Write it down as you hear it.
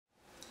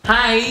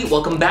Hi,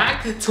 welcome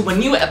back to a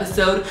new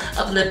episode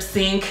of Lip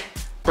Sync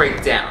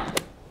Breakdown.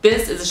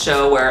 This is a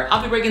show where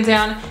I'll be breaking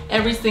down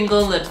every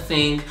single lip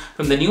sync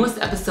from the newest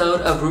episode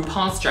of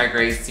RuPaul's Drag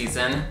Race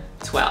Season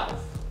 12.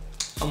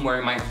 I'm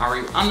wearing my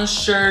Ariana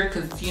shirt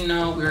because, you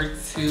know, we're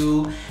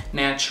two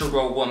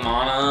natural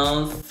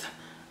womanas.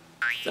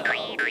 So,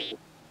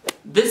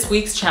 this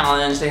week's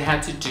challenge, they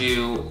had to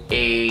do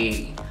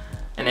an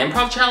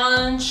improv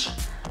challenge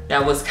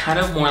that was kind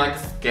of more like a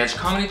sketch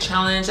comedy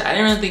challenge. I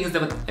didn't really think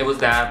it was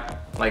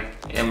that like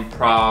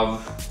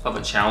improv of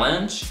a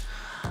challenge.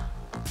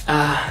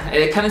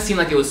 It kind of seemed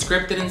like it was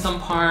scripted in some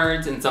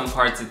parts. In some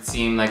parts it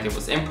seemed like it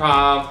was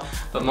improv,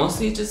 but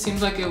mostly it just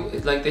seems like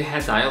they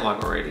had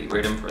dialogue already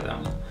written for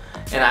them.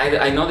 And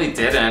I know they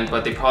didn't,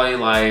 but they probably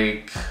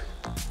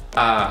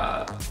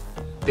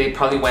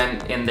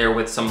went in there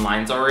with some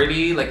lines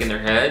already, like in their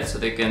head, so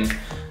they can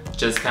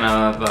just kind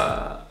of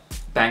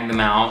bang them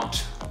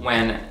out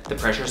when the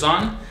pressure's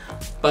on.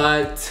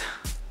 But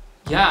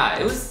yeah,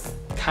 it was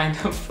kind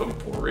of a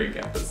boring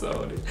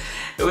episode.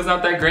 It was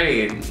not that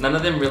great. None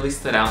of them really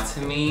stood out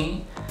to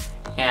me.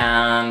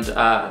 And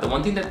the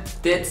one thing that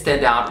did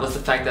stand out was the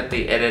fact that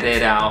they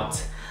edited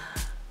out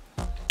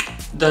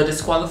the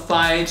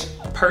disqualified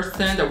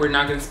person that we're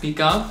not gonna speak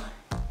of.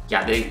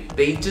 Yeah,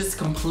 they just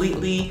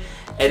completely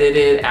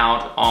edited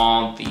out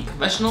all the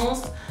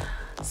confessionals.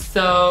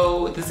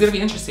 So this is gonna be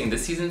interesting.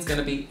 This season's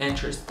gonna be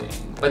interesting.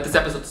 But this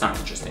episode's not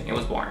interesting. It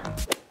was boring.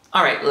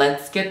 All right,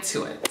 let's get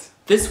to it.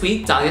 This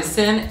week, Dahlia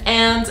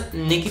and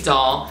Nicky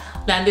Doll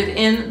landed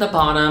in the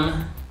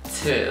bottom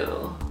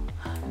two.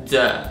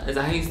 Duh. Is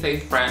that how you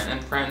say in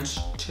French,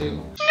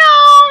 too?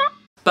 No!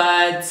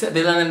 But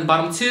they landed in the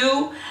bottom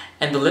two,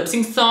 and the lip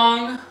sync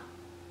song,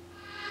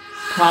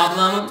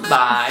 Problem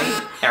by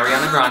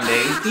Ariana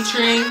Grande,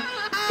 featuring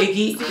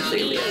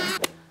Dahlia.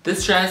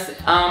 This dress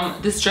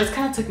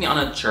kind of took me on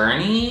a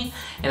journey,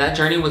 and that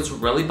journey was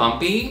really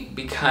bumpy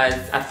because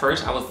at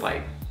first I was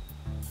like,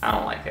 I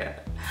don't like it.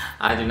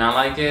 I do not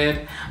like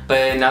it.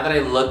 But now that I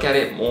look at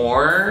it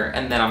more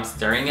and then I'm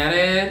staring at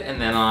it and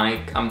then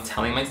I'm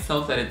telling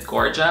myself that it's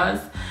gorgeous,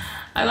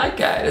 I like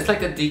it. It's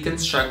like a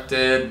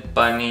deconstructed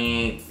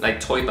bunny, like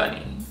toy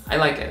bunny. I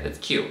like it. It's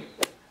cute.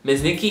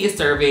 Ms. Nicky is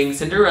serving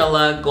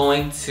Cinderella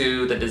going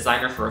to the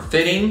designer for a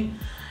fitting.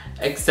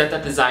 Except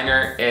that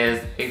designer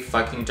is a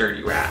fucking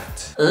dirty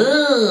rat.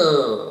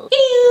 Ooh.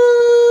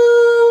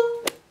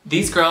 Ew.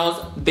 These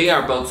girls, they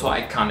are both so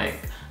iconic.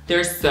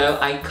 They're so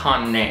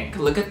iconic.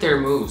 Look at their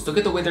moves. Look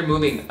at the way they're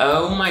moving.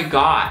 Oh my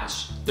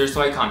gosh. They're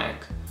so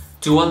iconic.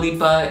 Dua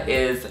Lipa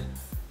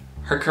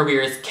her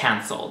career is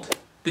canceled.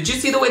 Did you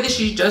see the way that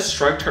she just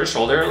shrugged her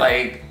shoulder?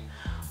 Like,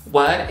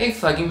 what a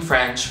fucking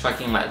French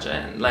fucking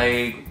legend.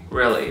 Like,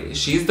 really.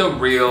 She's the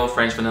real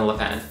French Vanilla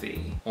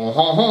Fantasy.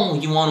 Oh,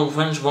 you want a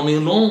French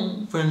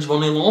vanilla? French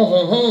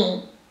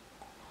vanilla,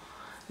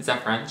 Is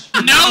that French?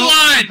 No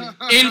one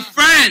in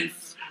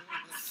France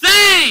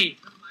say,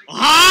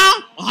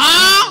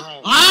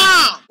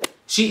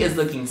 She is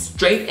looking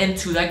straight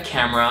into that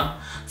camera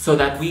so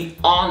that we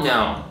all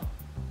know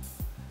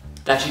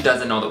that she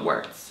doesn't know the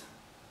words.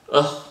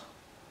 Ugh,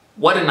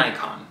 what an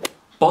icon.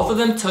 Both of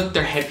them took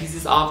their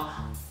headpieces off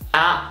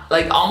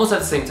almost at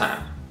the same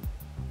time.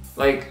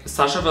 Like,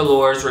 Sasha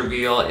Velour's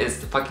reveal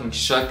is fucking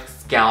shook,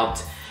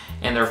 scalped,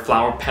 and their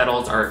flower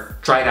petals are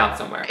dried out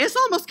somewhere. It's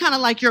almost kind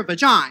of like your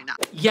vagina.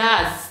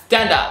 Yes,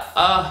 stand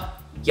up.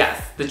 Yes.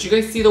 Did you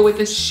guys see the way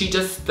that she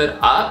just stood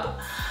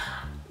up?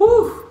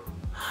 Woo.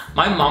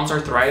 My mom's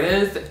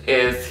arthritis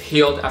is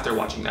healed after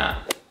watching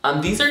that.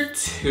 These are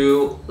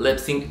two lip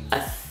sync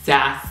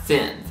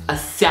assassins.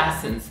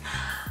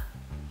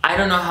 I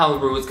don't know how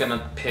Ru is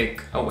gonna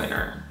pick a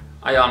winner.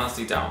 I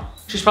honestly don't.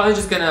 She's probably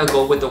just gonna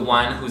go with the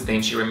one whose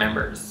name she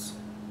remembers.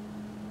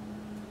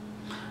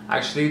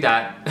 Actually,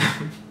 that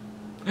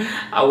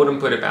I wouldn't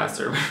put it past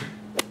her.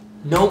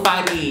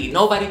 Nobody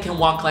can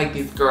walk like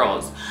these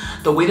girls.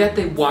 The way that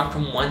they walk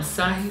from one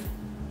side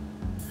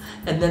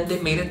and then they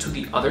made it to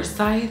the other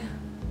side.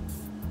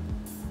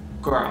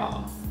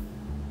 Girl,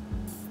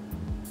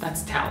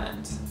 that's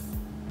talent.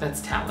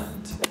 That's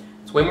talent.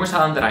 It's way more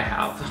talent than I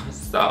have.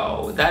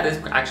 So that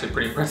is actually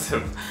pretty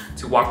impressive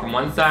to walk from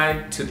one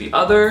side to the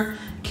other.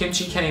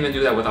 Kimchi can't even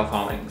do that without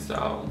falling,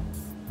 so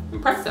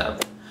impressive.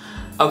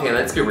 Okay,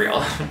 let's be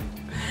real.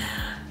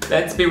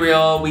 Let's be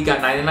real, we got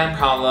 99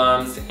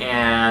 problems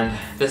and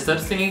this lip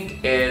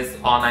sync is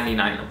all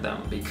 99 of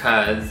them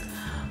because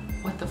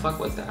what the fuck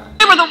was that?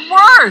 They were the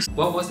worst!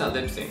 What was that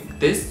lip sync?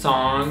 This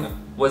song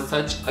was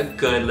such a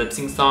good lip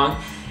sync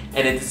song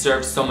and it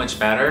deserved so much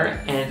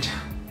better and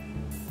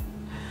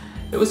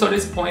it was so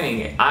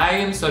disappointing. I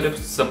am so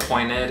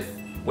disappointed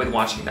with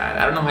watching that.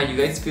 I don't know how you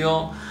guys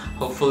feel.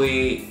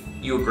 Hopefully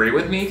you agree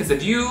with me because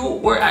if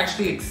you were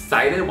actually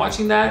excited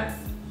watching that,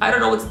 I don't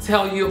know what to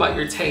tell you about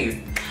your taste,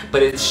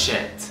 but it's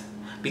shit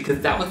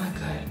because that was not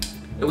good.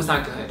 It was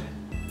not good.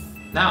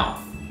 No,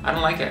 I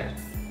don't like it.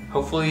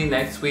 Hopefully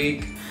next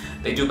week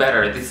they do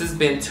better. This has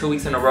been 2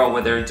 weeks in a row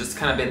where they're just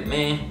kind of been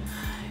meh,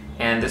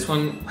 and this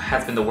one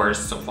has been the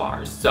worst so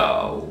far,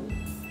 so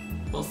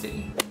we'll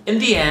see. In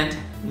the end,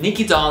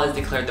 Nicky Doll is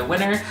declared the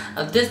winner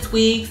of this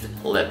week's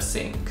lip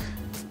sync.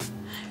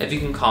 If you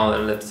can call it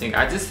a lip sync,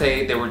 I just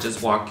say they were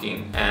just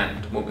walking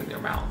and moving their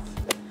mouth.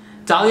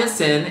 Dahlia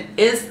Sin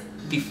is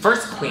the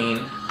first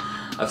queen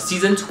of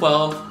season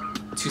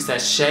 12 to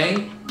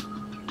sashay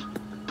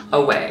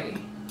away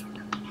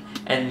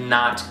and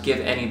not give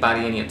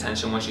anybody any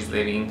attention when she's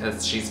leaving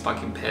because she's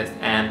fucking pissed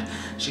and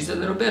she's a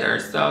little bitter.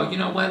 So you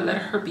know what,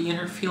 let her be in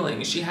her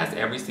feelings. She has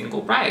every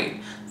single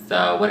right.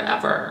 So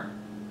whatever.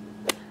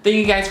 Thank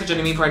you guys for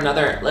joining me for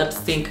another lip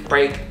sync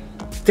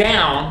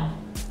breakdown.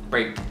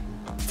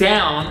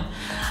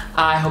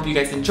 I hope you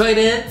guys enjoyed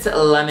it.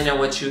 Let me know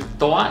what you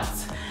thought.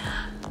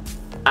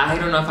 I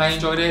don't know if I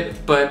enjoyed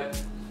it, but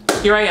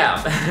here I am.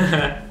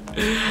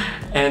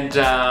 And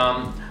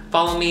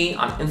follow me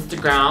on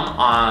Instagram,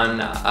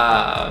 on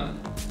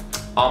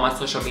all my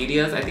social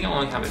medias. I think I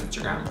only have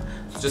Instagram,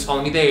 so just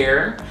follow me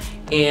there.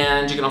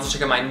 And you can also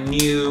check out my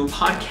new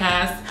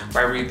podcast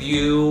where I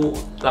review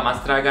La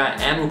Más Draga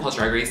and RuPaul's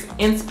Drag Race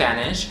in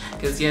Spanish.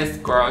 Because yes,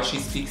 girl, she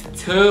speaks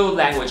 2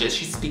 languages.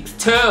 She speaks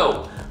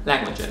 2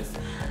 languages.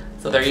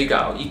 So there you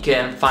go. You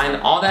can find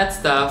all that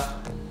stuff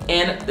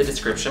in the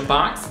description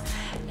box.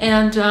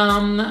 And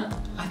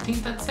I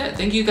think that's it.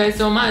 Thank you guys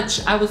so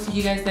much. I will see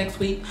you guys next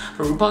week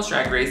for RuPaul's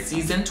Drag Race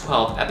Season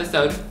 12,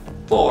 Episode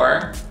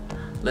 4,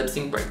 Lip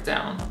Sync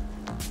Breakdown.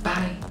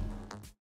 Bye.